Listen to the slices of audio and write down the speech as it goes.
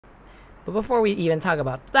But before we even talk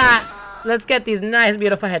about that, let's get these nice,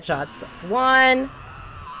 beautiful headshots. That's one.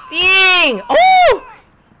 Ding! Oh!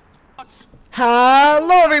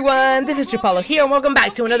 Hello, everyone. This is Tripolo here, and welcome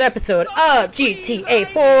back to another episode of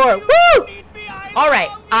GTA 4. Woo! Alright,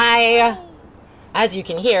 as you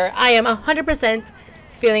can hear, I am 100%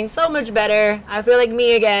 feeling so much better. I feel like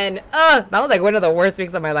me again. That was like one of the worst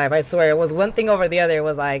weeks of my life, I swear. It was one thing over the other. It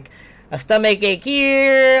was like a stomach ache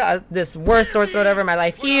here, this worst sore throat over my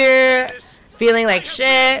life here, feeling like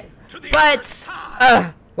shit. But,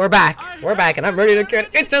 we're back. We're back, and I'm ready to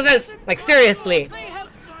get into this. Like, seriously.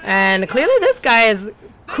 And clearly this guy is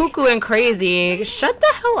cuckoo and crazy. Shut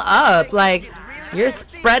the hell up. Like, you're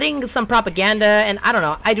spreading some propaganda, and I don't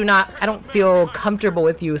know. I don't feel comfortable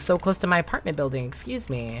with you so close to my apartment building. Excuse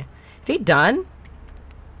me. Is he done?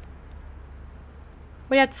 What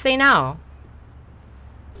do you have to say now?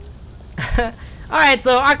 Alright,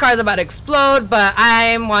 so our car's about to explode, but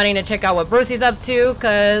I'm wanting to check out what Brucey's up to,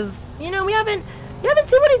 because, you know, we haven't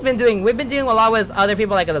seen what he's been doing. We've been dealing a lot with other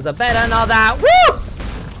people like Elizabeth and all that. Woo!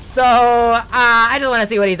 So, I just want to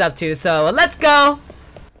see what he's up to, so let's go!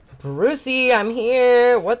 Brucey, I'm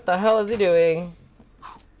here. What the hell is he doing?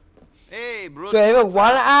 Hey, Bruce. Do I even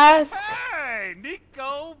want to ask? Hey,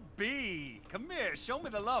 Nico B. Come here, show me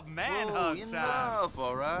the love man hug time. Enough,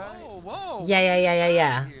 all right? Whoa, whoa.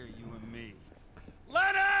 Yeah. Here, you and me.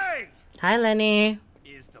 Lenny! Hi, Lenny.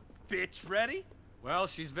 Is the bitch ready? Well,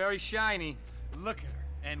 she's very shiny. Look at her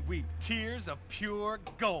and weep tears of pure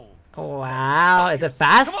gold. Wow, is it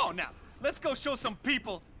fast? Come on now, let's go show some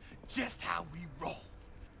people just how we roll.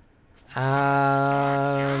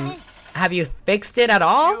 Have you fixed it at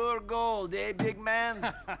all? Pure gold, eh, big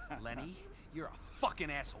man? Lenny, you're a fucking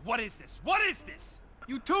asshole. What is this? What is this?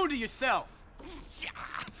 You two to yourself.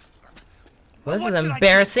 Well, this What is should I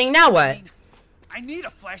embarrassing. do? Now what? I need a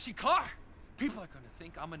flashy car. People are gonna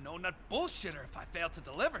think I'm a no-nut bullshitter if I fail to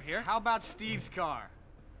deliver here. How about Steve's car?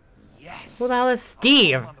 Yes. Who the hell is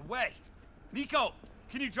Steve? On the way. Nico,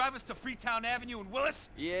 can you drive us to Freetown Avenue in Willis?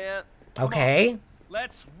 Yeah. Okay.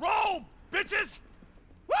 Let's roll, bitches!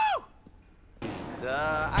 Woo!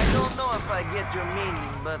 I don't know if I get your meaning,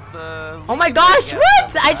 but Oh my gosh,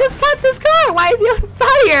 what? I just tapped his car. Why is he on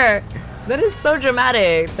fire? That is so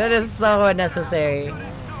dramatic. That is so unnecessary.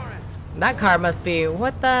 That car must be,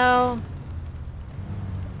 what the hell?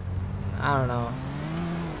 I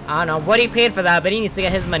don't know what he paid for that, but he needs to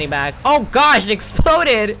get his money back. Oh gosh, it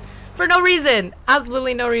exploded for no reason.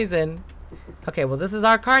 Absolutely no reason. Okay, well, this is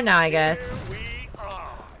our car now, I guess.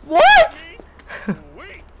 What?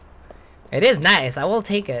 It is nice. I will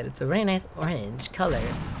take it. It's a very nice orange color.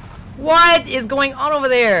 What is going on over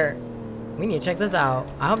there? We need to check this out.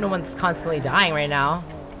 I hope no one's constantly dying right now.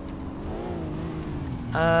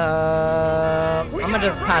 I'm gonna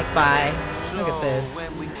just pass by. Look at this.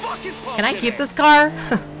 Can I keep this car?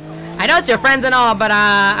 I know it's your friends and all, but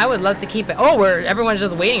I would love to keep it. Oh, everyone's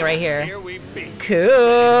just waiting right here.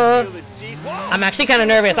 Cool. I'm actually kind of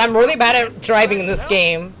nervous. I'm really bad at driving in this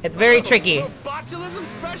game. It's very tricky.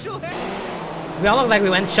 We all look like we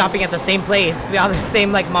went shopping at the same place. We all have the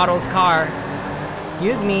same like modeled car.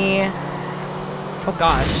 Excuse me. Oh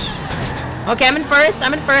gosh. Okay, I'm in first.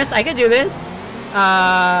 I could do this.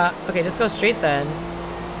 Okay, just go straight then.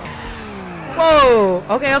 Whoa.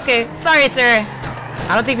 Okay. Sorry, sir.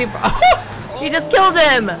 I don't think people. Oh, he just killed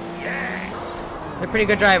him. They're pretty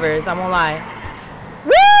good drivers. I won't lie.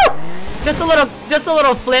 Woo! Just a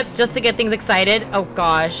little flip, just to get things excited. Oh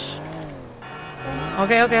gosh.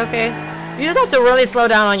 Okay. You just have to really slow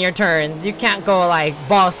down on your turns. You can't go like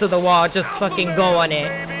balls to the wall. Just fucking go on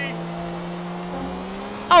it.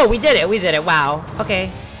 Oh, we did it. Wow.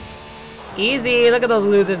 Okay. Easy. Look at those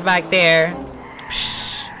losers back there.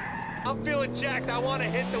 Psh. I'm feeling jacked. I want to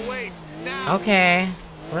hit the weights now. Okay.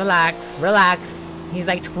 Relax. He's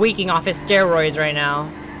like tweaking off his steroids right now.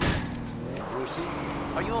 Brucey,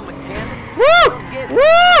 are you a mechanic? Woo!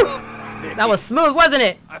 That was smooth, wasn't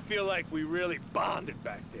it? I feel like we really bonded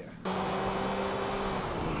back there.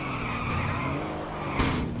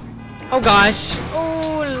 Oh gosh.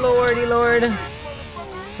 Oh lordy lord.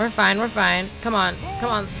 We're fine. Come on.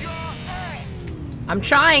 I'm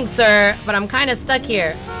trying, sir, but I'm kind of stuck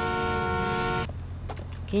here.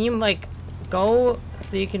 Can you like go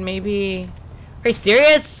so you can maybe... Are you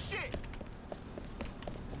serious?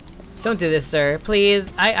 Don't do this, sir.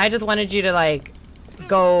 Please. I just wanted you to like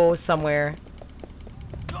go somewhere.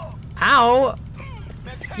 Ow.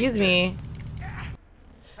 Excuse me.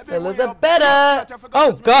 Elizabeth.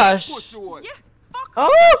 Oh gosh.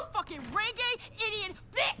 Oh. Fucking reggae idiot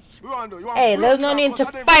bitch. Hey, there's no need to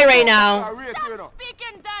fight right now. Stop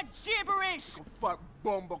speaking that gibberish.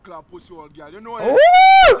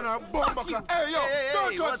 Ooh!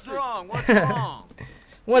 Hey, what's wrong? What's wrong?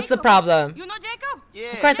 What's the problem? You know Jacob? Yeah.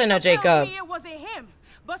 Of course I know Jacob. Told me it wasn't him,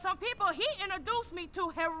 but some people he introduced me to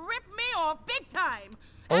have ripped me off big time.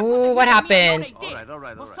 Oh, what happened? All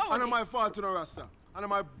right. I know my fault to no Rasta. I know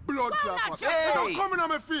my blood Well, clot. not Hey. your Don't come in on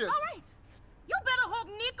my face. All right. You better hope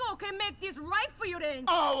Nico can make this right for you then.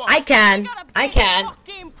 Oh, I can. You got a I big can.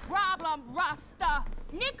 fucking problem, Rasta.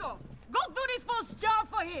 Nico, go do this first job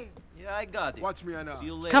for him. Yeah, I got it. watch me now. See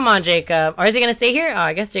you later. Come on, Jacob. Or is he gonna stay here? Oh,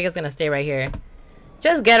 I guess Jacob's gonna stay right here.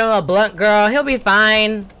 Just get him a blunt, girl. He'll be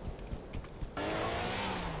fine.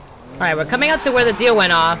 Alright, we're coming up to where the deal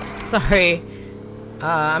went off. Sorry.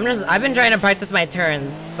 I've been trying to practice my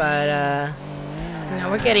turns, but you know,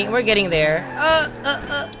 we're getting there.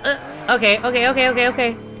 Okay.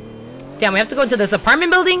 Damn, we have to go to this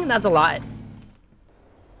apartment building? That's a lot.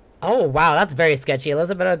 Oh, wow, that's very sketchy.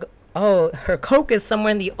 Elizabeth, oh, her coke is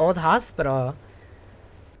somewhere in the old hospital.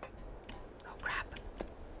 Oh, crap.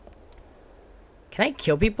 Can I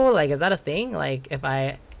kill people? Like, is that a thing? Like, if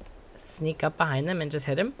I sneak up behind them and just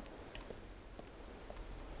hit him?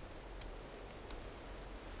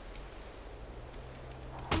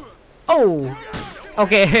 Oh!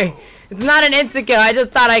 Okay. It's not an instant kill. I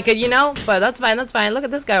just thought I could, you know? But that's fine, that's fine. Look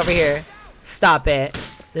at this guy over here. Stop it.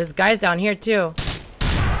 There's guys down here, too.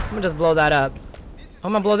 I'm gonna just blow that up.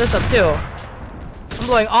 I'm gonna blow this up, too. I'm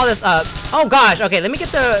blowing all this up. Oh, gosh. Okay, let me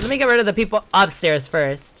get rid of the people upstairs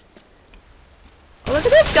first. Oh, look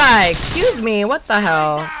at this guy. Excuse me. What the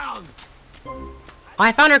hell? Oh,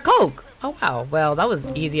 I found her coke. Oh, wow. Well, that was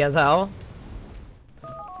easy as hell.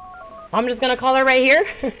 I'm just gonna call her right here.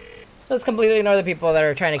 Just completely ignore the people that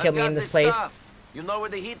are trying to kill me in this place. You know where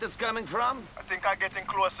the heat is coming from? I think I'm getting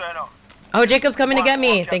closer now. Oh, Jacob's coming to get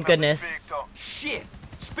me. Thank goodness. Shit!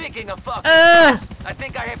 Speaking of fucking, I I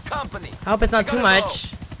think I have company. hope it's not too gotta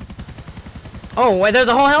much. Oh, wait, there's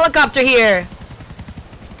a whole helicopter here.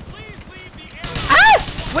 Ah!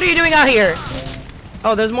 What are you doing out here?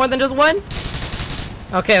 Oh, there's more than just one?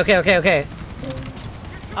 Okay.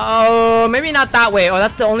 Oh, maybe not that way. Oh,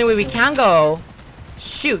 that's the only way we can go.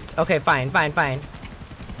 Shoot. Okay, fine.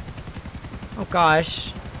 Oh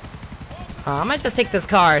gosh. I might just take this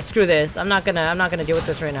car. Screw this. I'm not gonna deal with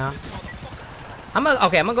this right now. I'm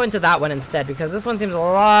gonna go into that one instead because this one seems a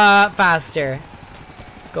lot faster.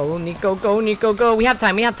 Go, Nico, go. We have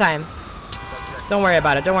time. Don't worry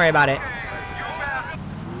about it.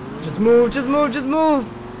 Just move.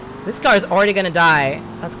 This car is already gonna die.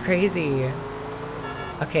 That's crazy.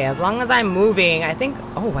 Okay, as long as I'm moving, I think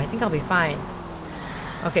I'll be fine.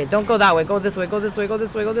 Okay, don't go that way. Go this way. Go.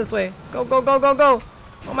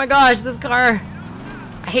 Oh my gosh, this car.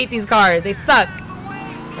 I hate these cars. They suck.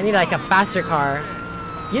 I need like a faster car.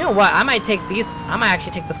 You know what? I might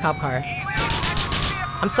actually take this cop car.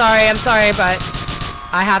 I'm sorry, but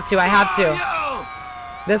I have to.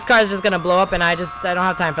 This car is just gonna blow up and I don't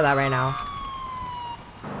have time for that right now.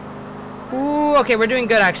 Ooh, okay, we're doing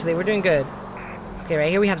good actually. Okay, right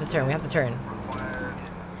here we have to turn.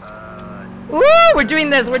 Ooh, we're doing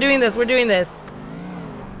this.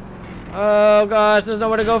 Oh gosh, there's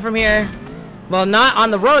nowhere to go from here. Well, not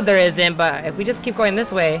on the road there isn't, but if we just keep going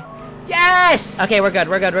this way. Yes! Okay, we're good.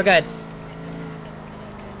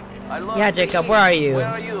 Yeah, Jacob, where are you?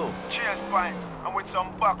 Cheers, fine. I'm with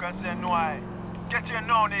some buckers and no. Get here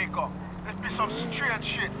now, Nico. Let's be some straight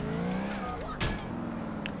shit.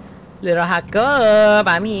 Little Jacob,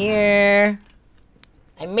 I'm here.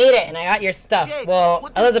 I made it and I got your stuff. Jake, well,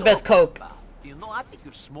 what do you Elizabeth's talk coke. about? You know, I think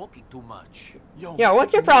you're smoking too much. Yo,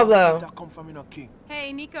 what's your problem?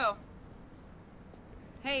 Hey, Nico.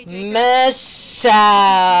 Hey, Jacob. Michelle.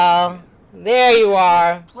 There you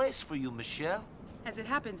are. Place for you, Michelle. As it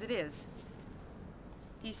happens, it is.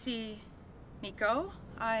 You see, Nico,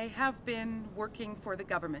 I have been working for the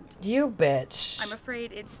government. You bitch. I'm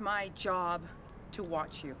afraid it's my job to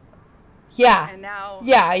watch you. Yeah. And now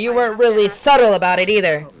Yeah, you I weren't have to really ask subtle about it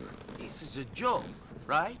either. This is a joke,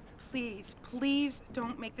 right? Please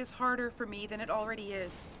don't make this harder for me than it already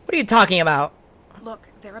is. What are you talking about? Look,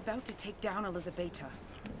 they're about to take down Elizabeta.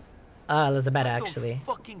 Elizabeth, I actually. don't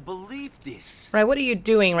fucking believe this. Right, what are you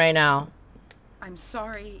doing right now? I'm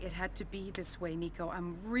sorry it had to be this way, Nico.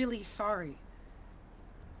 I'm really sorry.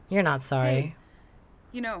 You're not sorry. Hey,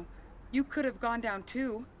 you know, you could have gone down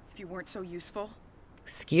too if you weren't so useful.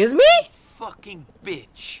 Excuse me? Fucking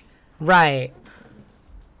bitch. Right.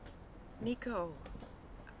 Nico.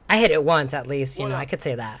 I hit it once at least, you know, I could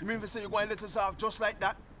say that. You mean to say you're going to let us off just like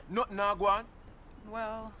that? Nothing now go on?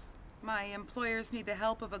 Well, my employers need the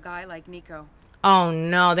help of a guy like Nico. Oh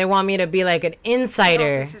no, they want me to be like an The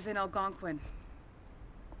insider. office is in Algonquin.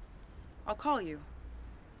 I'll call you.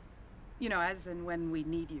 You know, as and when we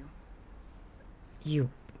need you.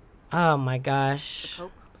 You. Oh my gosh.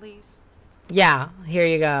 Coke, please. Yeah, here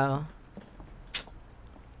you go.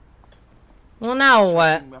 Well, now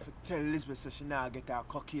what? I have to tell Elizabeth so she now get our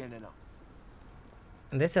cocaine in her.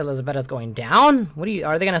 This Elizabeth is going down? What are you?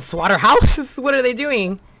 Are they gonna swat her house? What are they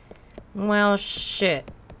doing? Well,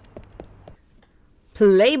 shit.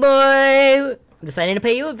 Playboy! Deciding to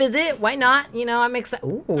pay you a visit. Why not? You know, I'm excited.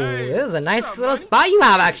 Ooh, Hey, this is a nice what's up, little buddy? spot you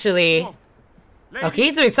have, actually. Ladies, Okay,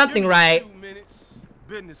 he's doing something give me right. 2 minutes.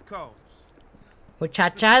 Business calls.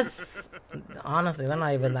 Muchachas? Honestly, they're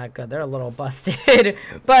not even that good. They're a little busted.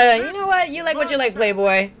 But you know what? You like what you like,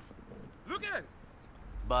 Playboy. Look at it.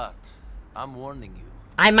 But I'm warning you.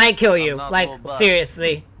 I might kill you. not Like, no bust.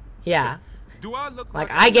 seriously. Yeah. Do I look Like,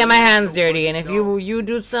 like I get my hands no dirty, money, and if dog? you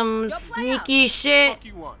do some Yo, player. sneaky shit... Fuck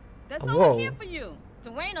you want? There's Whoa. someone here for you.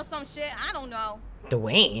 Dwayne or some shit. I don't know.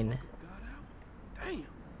 Dwayne. Damn.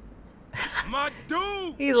 My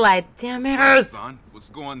dude. He's like, damn it. Son, what's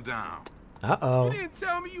going down? Uh-oh. You didn't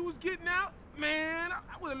tell me you was getting out? Man,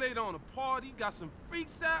 I would have laid on a party, got some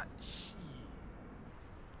freaks out. Shit.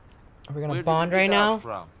 Are we gonna Where did bond you right get out now?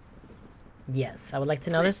 from? Yes, I would like to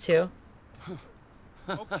know this too.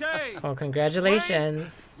 Okay. Oh,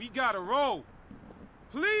 congratulations. We gotta roll.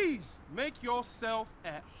 Please make yourself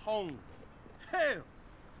at home. Hell,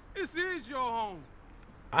 this is your home.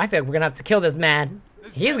 I think we're gonna have to kill this man.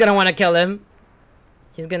 He's gonna want to kill him.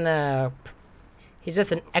 He's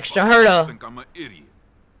just an extra I hurdle. think I'm an idiot.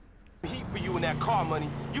 Heat for you in that car money.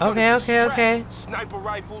 You Okay, gonna be okay, strapped. okay. Sniper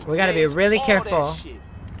rifles. We gotta be grenades, really all careful. that shit.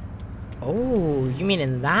 Oh, you mean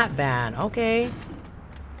in that van? Okay.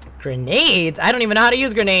 Grenades? I don't even know how to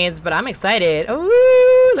use grenades, but I'm excited.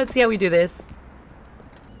 Oh, let's see how we do this.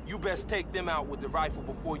 You best take them out with the rifle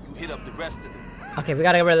before you hit up the rest of them. Okay, we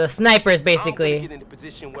gotta get rid of the snipers, I'm gonna basically. get in the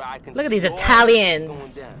position where I can Look at see these all this Italians.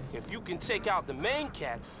 going down. If you can take out the main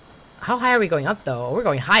cat, How high are we going up, though? We're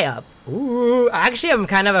going high up. Ooh, actually, I'm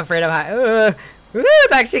kind of afraid of high.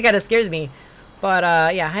 It actually kind of scares me. But,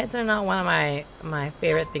 yeah, heights are not one of my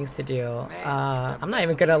favorite things to do. I'm not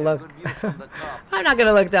even gonna look. I'm not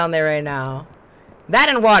gonna look down there right now. That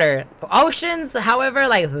and water. Oceans, however,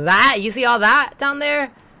 like that. You see all that down there?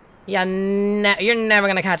 Yeah, you're never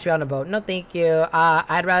gonna catch me on a boat. No, thank you.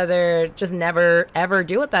 I'd rather just never, ever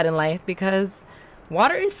deal with that in life because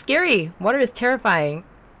water is scary. Water is terrifying.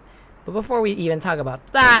 But before we even talk about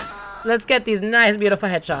that, let's get these nice, beautiful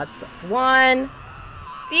headshots. That's one.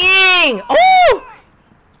 Dang! Oh!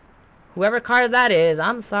 Whoever car that is,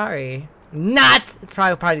 I'm sorry. Not! It's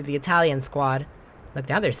probably the Italian squad. Look,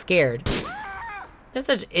 now they're scared. They're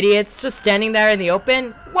such idiots, just standing there in the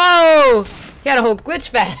open. Whoa! He had a whole glitch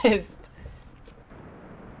fest.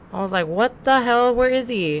 I was like, what the hell? Where is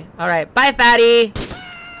he? Alright, bye, fatty.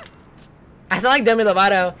 I sound like Demi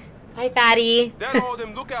Lovato. Hi, fatty. that all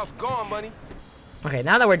them lookouts gone, money. Okay,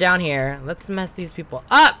 now that we're down here, let's mess these people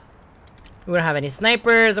up. We don't have any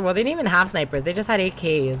snipers. Well, they didn't even have snipers. They just had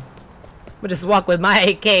AKs. We'll just walk with my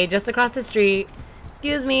AK just across the street.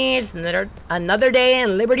 Excuse me, just another day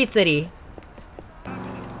in Liberty City.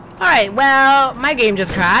 Alright, well, my game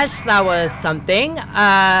just crashed. That was something.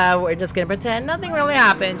 We're just gonna pretend nothing really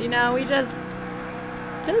happened. You know, we just,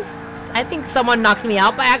 I think someone knocked me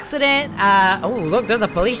out by accident. Oh, look, there's a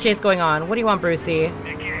police chase going on. What do you want, Brucey?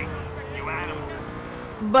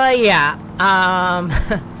 But yeah,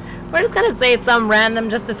 we're just gonna say some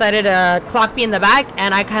random just decided to clock me in the back,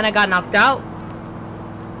 and I kind of got knocked out.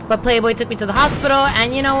 But Playboy took me to the hospital,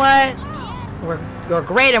 and you know what? We're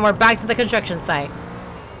great, and we're back to the construction site.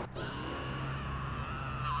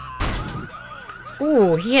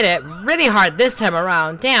 Ooh, he hit it really hard this time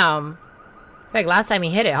around. Damn. Like last time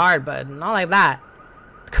he hit it hard, but not like that.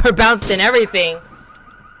 Car bounced and everything.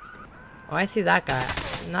 Oh, I see that guy.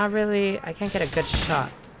 Not really. I can't get a good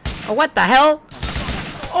shot. Oh, what the hell?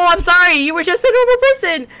 Oh, I'm sorry. You were just a normal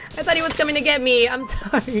person. I thought he was coming to get me. I'm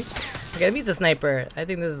sorry. Okay, let me use the sniper. I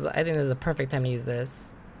think this is a perfect time to use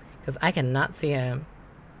this, because I cannot see him.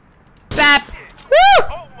 Bap!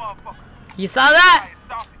 Woo! You saw that?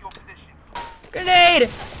 Grenade!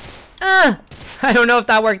 I don't know if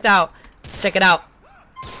that worked out. Let's check it out.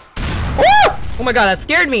 Oh! Oh my god, that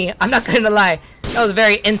scared me. I'm not gonna lie. That was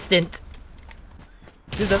very instant.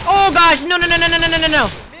 Oh gosh! No, no, no, no, no, no, no, no, no!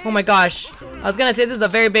 Oh my gosh. I was gonna say this is a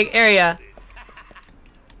very big area.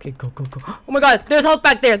 Okay, go, go, go. Oh my god, there's health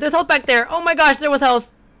back there. There's health back there. Oh my gosh, there was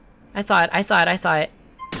health. I saw it. I saw it. I saw it.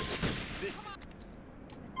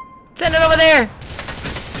 Send it over there.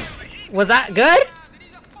 Was that good?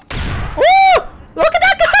 Woo! Look at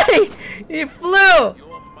that guy! He flew!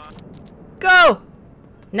 Go!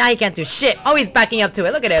 Now he can't do shit. Oh, he's backing up to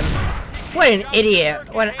it. Look at him. What an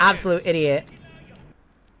idiot. What an absolute idiot.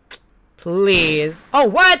 Please. Oh,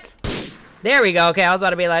 what? There we go. Okay, I was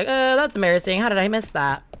about to be like, that's embarrassing. How did I miss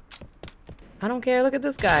that? I don't care. Look at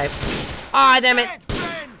this guy. Aw, damn it.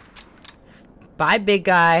 Bye, big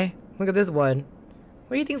guy. Look at this one.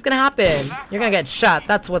 What do you think's gonna happen? You're gonna get shot.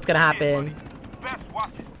 That's what's gonna happen.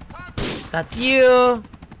 That's you.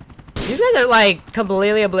 These guys are like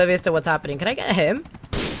completely oblivious to what's happening. Can I get him?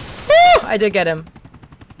 Woo! I did get him.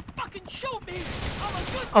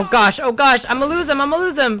 Oh gosh, oh gosh. I'm gonna lose him. I'm gonna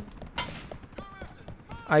lose him.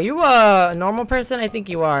 Are you a normal person? I think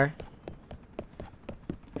you are.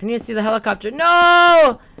 I need to see the helicopter.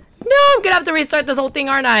 No! No! I'm gonna have to restart this whole thing,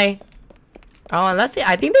 aren't I? Oh, unless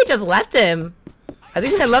I think they just left him. I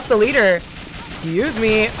think they left the leader. Excuse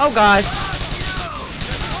me. Oh gosh.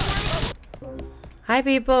 Hi,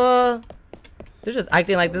 people. They're just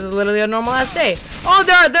acting like this is literally a normal ass day. Oh,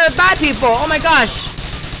 they're bad people. Oh my gosh.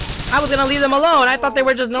 I was gonna leave them alone. I thought they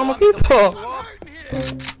were just normal people.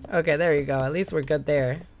 Okay, there you go. At least we're good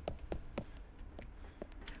there.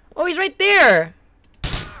 Oh, he's right there.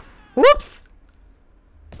 Whoops.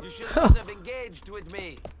 You should not have engaged with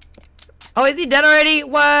me. Oh, is he dead already?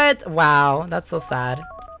 What? Wow, that's so sad.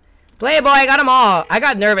 Playboy, I got them all. I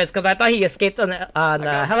got nervous because I thought he escaped on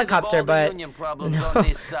the helicopter, but no,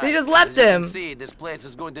 they just left him. See, this place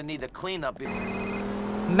is going to need a cleanup.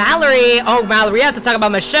 Mallory. Oh, Mallory, we have to talk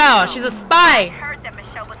about Michelle. She's a spy. I heard that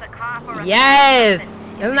Michelle was a cop or a Yes.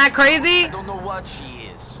 Isn't that crazy? I don't know what she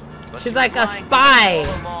is. But She's like a spy.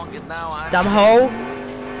 Dumb hoe.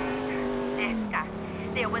 This guy.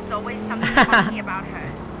 There was always something funny about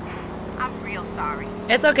her. I'm real sorry.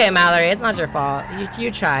 It's okay, Mallory. It's not your fault.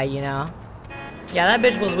 You try, you know. Yeah, that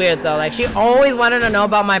bitch was weird though. Like she always wanted to know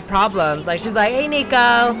about my problems. Like she's like, "Hey,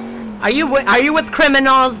 Nico, are you with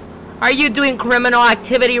criminals? Are you doing criminal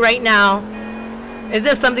activity right now? Is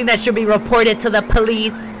this something that should be reported to the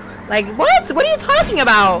police?" Like, what? What are you talking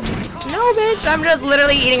about? No, bitch. I'm just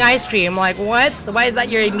literally eating ice cream. Like, what? Why is that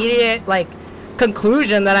your immediate like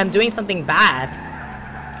conclusion that I'm doing something bad?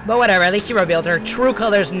 But whatever, at least she revealed her true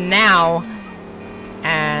colors now.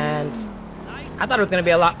 And I thought it was gonna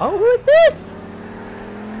be a lot. Oh, who is this?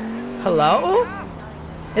 Hello?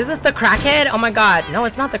 Is this the crackhead? Oh my god. No,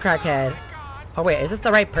 it's not the crackhead. Oh wait, is this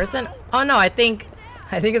the right person? Oh no, I think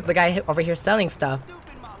it's the guy over here selling stuff.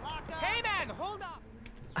 Hey man, hold up.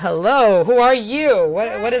 Hello, who are you?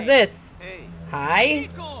 What is this? Hey. Hi?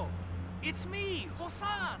 Nico, it's me,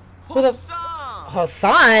 Hassan. Who the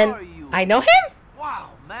Hassan? I know him? Wow,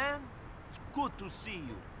 man. It's good to see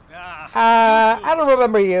you. I don't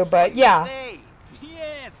remember you, but yeah. Hey.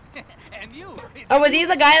 Yes, and you. Oh, was he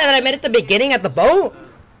the guy that I met at the beginning at the boat?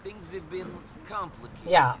 Things have been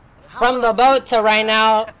complicated. Yeah. From the boat to right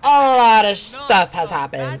now, a lot of stuff has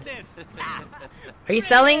happened. Are you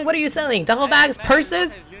selling? What are you selling? Duffel bags?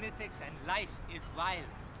 Purses? Lunatics and life is wild.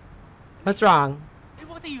 What's wrong? Hey,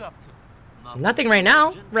 what are you up to? Nothing right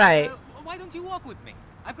now. Right. Why don't you walk with me?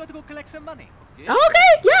 I've got to go collect some money.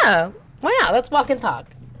 Okay, yeah. Why not? Let's walk and talk.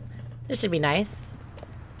 This should be nice.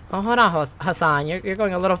 Oh, hold on, Hassan. You're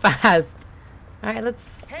going a little fast. All right,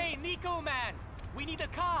 let's... Hey, Nico, man. We need a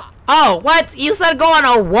car. Oh, what? You said go on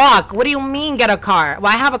a walk. What do you mean get a car?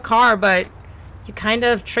 Well, I have a car, but you kind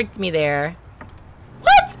of tricked me there.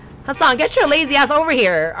 What? Hassan, get your lazy ass over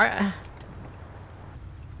here.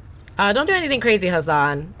 Don't do anything crazy,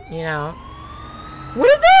 Hassan. You know. What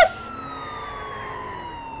is this?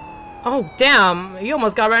 Oh, damn. You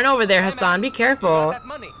almost got run over there, Hassan. Be careful. That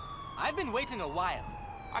money. I've been waiting a while.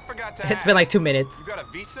 I forgot to It's ask. been like 2 minutes. You got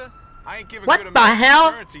a visa? I ain't giving What good the amount of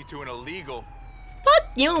hell? currency to an illegal. Fuck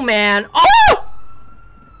you, man. Oh!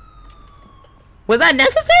 Was that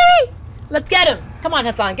necessary? Let's get him. Come on,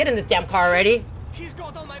 Hassan. Get in this damn car already. He's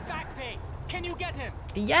got all my back pay. Can you get him?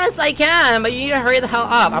 Yes, I can, but you need to hurry the hell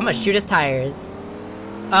up. I'm gonna shoot his tires.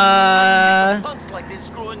 Punks like this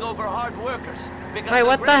screwing over hard workers. Because Wait,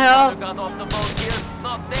 what the hell? got off the boat here,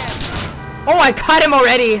 not them. Oh, I caught him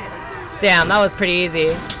already. Damn, that was pretty easy.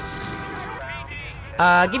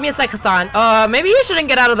 Give me a sec, Hassan. Maybe you shouldn't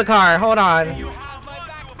get out of the car. Hold on. You have my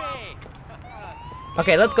back pay.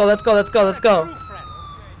 Okay, let's go, let's go, let's go, let's go.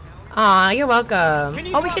 Aw, you're welcome. Can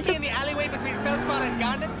you Oh, we drop could me just... in the alleyway between Feldspar and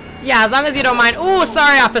Garnet? Yeah, as long as you don't mind. Ooh,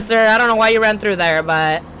 sorry, officer. I don't know why you ran through there,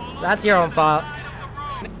 but that's your own fault.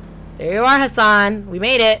 There you are, Hassan. We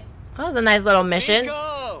made it. That was a nice little mission.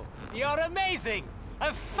 Nico, you're amazing.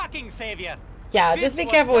 A fucking savior. Yeah, just be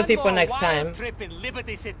careful with people next time. Trip in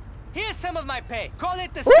Liberty City. Here's some of my pay. Call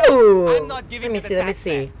it the Ooh. I'm not giving Let me see, let me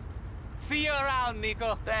see. See you around,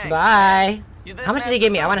 Nico. Thanks. Bye. You didn't How much did he have give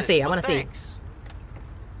to me? I do want to this, see. I but want to see. thanks.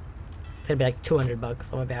 It's gonna be like $200. I'm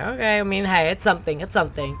gonna be like, okay. I mean, hey, it's something. It's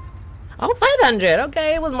something. Oh, 500.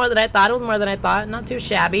 Okay, it was more than I thought. It was more than I thought. Not too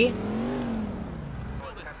shabby.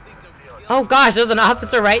 Oh gosh, there's an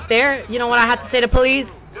officer right there. You know what I have to say to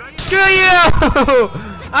police? Screw you!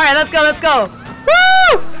 Alright, let's go, let's go.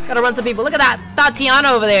 Woo! Gotta run some people. Look at that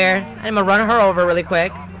Tatiana over there. I'm gonna run her over really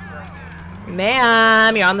quick.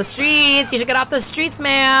 Ma'am, you're on the streets. You should get off the streets,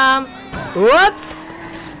 ma'am. Whoops!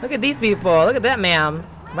 Look at these people. Look at that, ma'am.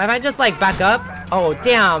 Why if I just like back up? Oh,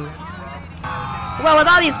 damn. Well, with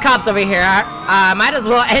all these cops over here, I might as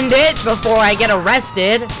well end it before I get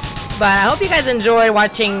arrested. But I hope you guys enjoy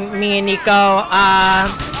watching me and Nico.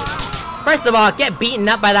 First of all, get beaten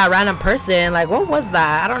up by that random person. Like, what was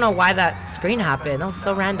that? I don't know why that screen happened. That was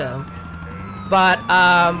so random. But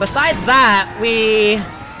besides that,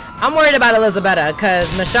 I'm worried about Elizabetta because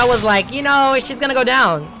Michelle was like, you know, she's gonna go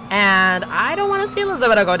down. And I don't want to see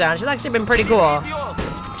Elizabetta go down. She's actually been pretty cool.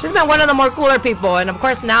 She's been one of the more cooler people. And of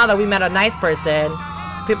course, now that we met a nice person,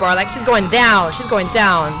 people are like, she's going down. She's going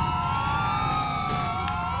down.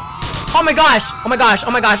 Oh my gosh! Oh my gosh!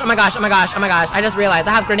 Oh my gosh! Oh my gosh! Oh my gosh! Oh my gosh! I just realized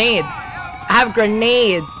I have grenades. I have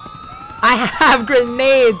grenades. I have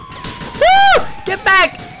grenades. Woo! Get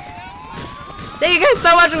back! Thank you guys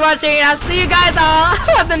so much for watching. I'll see you guys all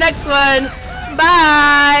on the next one.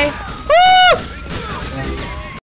 Bye! Woo!